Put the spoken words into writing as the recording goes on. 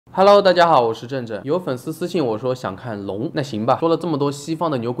Hello， 大家好，我是郑郑。有粉丝私信我说想看龙，那行吧。说了这么多西方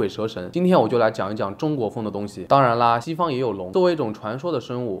的牛鬼蛇神，今天我就来讲一讲中国风的东西。当然啦，西方也有龙，作为一种传说的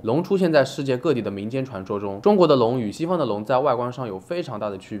生物，龙出现在世界各地的民间传说中。中国的龙与西方的龙在外观上有非常大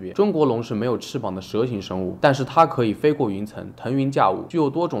的区别。中国龙是没有翅膀的蛇形生物，但是它可以飞过云层，腾云驾雾，具有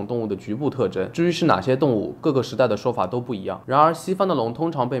多种动物的局部特征。至于是哪些动物，各个时代的说法都不一样。然而，西方的龙通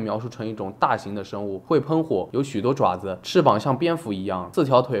常被描述成一种大型的生物，会喷火，有许多爪子，翅膀像蝙蝠一样，4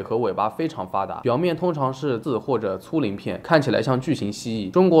条腿和尾巴非常发达，表面通常是刺或者粗鳞片，看起来像巨型蜥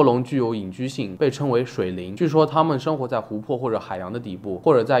蜴。中国龙具有隐居性，被称为水灵。据说它们生活在湖泊或者海洋的底部，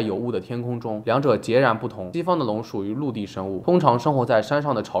或者在有雾的天空中，两者截然不同。西方的龙属于陆地生物，通常生活在山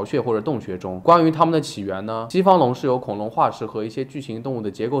上的巢穴或者洞穴中。关于它们的起源呢，西方龙是由恐龙化石和一些巨型动物的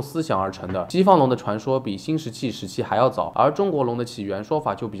结构思想而成的。西方龙的传说比新石器时期还要早，而中国龙的起源说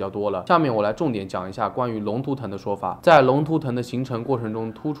法就比较多了。下面我来重点讲一下关于龙图腾的说法。在龙图腾的形成过程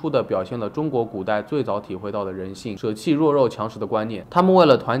中，突出的表现了中国古代最早体会到的人性，舍弃弱肉强食的观念。他们为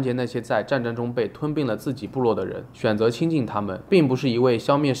了团结那些在战争中被吞并了自己部落的人，选择亲近他们，并不是一位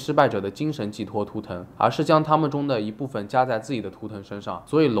消灭失败者的精神寄托图腾，而是将他们中的一部分加在自己的图腾身上。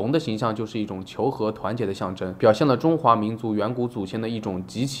所以龙的形象就是一种求和团结的象征，表现了中华民族远古祖先的一种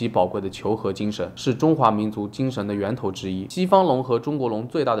极其宝贵的求和精神，是中华民族精神的源头之一。西方龙和中国龙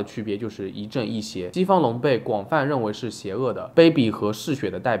最大的区别就是一正一邪。西方龙被广泛认为是邪恶的、卑鄙和嗜血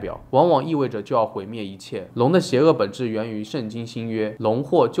的代表，往往意味着就要毁灭一切。龙的邪恶本质源于圣经新约，龙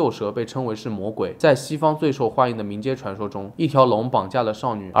或旧蛇被称为是魔鬼。在西方最受欢迎的民间传说中，一条龙绑架了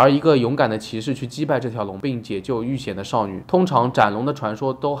少女，而一个勇敢的骑士去击败这条龙并解救遇险的少女。通常斩龙的传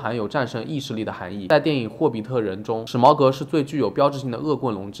说都含有战胜意识力的含义。在电影《霍比特人》中，史矛革是最具有标志性的恶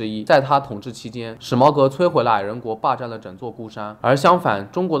棍龙之一，在他统治期间，史矛革摧毁了矮人国，霸占了整座孤山。而相反，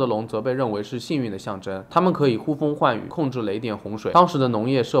中国的龙则被认为是幸运的象征，它们可以呼风唤雨，控制雷电洪水。当时的农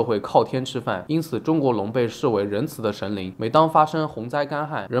业社会靠天吃饭，因此中国龙被视为仁慈的神灵。每当发生洪灾干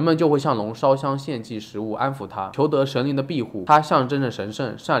旱，人们就会向龙烧香献祭食物安抚它，求得神灵的庇护。它象征着神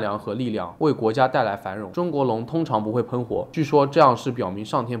圣、善良和力量，为国家带来繁荣。中国龙通常不会喷火，据说这样是表明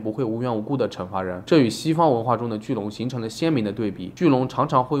上天不会无缘无故的惩罚人。这与西方文化中的巨龙形成了鲜明的对比。巨龙常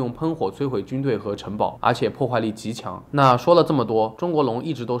常会用喷火摧毁军队和城堡，而且破坏力极强。那说了这么多，中国龙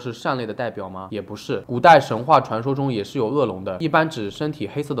一直都是善类的代表吗？也不是。古代神话传说中也是有恶龙的，一般指身体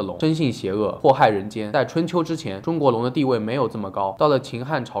黑色的龙，生性邪恶，祸害人间。在春秋之前，中国龙的地位没有这么高。到了秦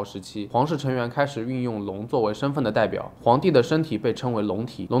汉朝时期，皇室成员开始运用龙作为身份的代表，皇帝的身体被称为龙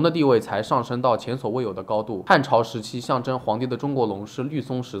体，龙的地位才上升到前所未有的高度。汉朝时期，象征皇帝的中国龙是绿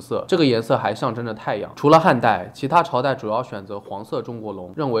松石色，这个颜色还象征着太阳。除了汉代，其他朝代主要选择黄色中国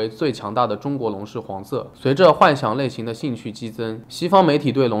龙，认为最强大的中国龙是黄色。随着幻想类型的兴趣激增，西方媒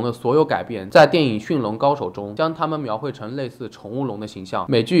体对龙的所有改变，在电影《驯龙高手》中将它们描绘成类似宠物龙的形象。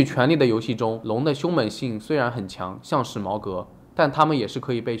美剧《权力的游戏》中，龙的凶猛性虽然很强，像是毛革，但他们也是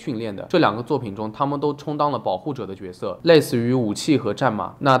可以被训练的。这两个作品中，他们都充当了保护者的角色，类似于武器和战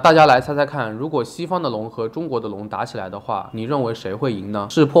马。那大家来猜猜看，如果西方的龙和中国的龙打起来的话，你认为谁会赢呢？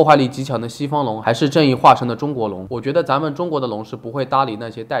是破坏力极强的西方龙，还是正义化身的中国龙？我觉得咱们中国的龙是不会搭理那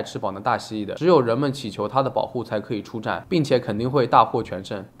些带翅膀的大蜥蜴的，只有人们祈求它的保护才可以出战，并且肯定会大获全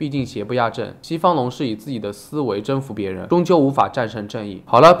胜。毕竟邪不压正，西方龙是以自己的思维征服别人，终究无法战胜正义。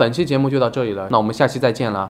好了，本期节目就到这里了，那我们下期再见啦。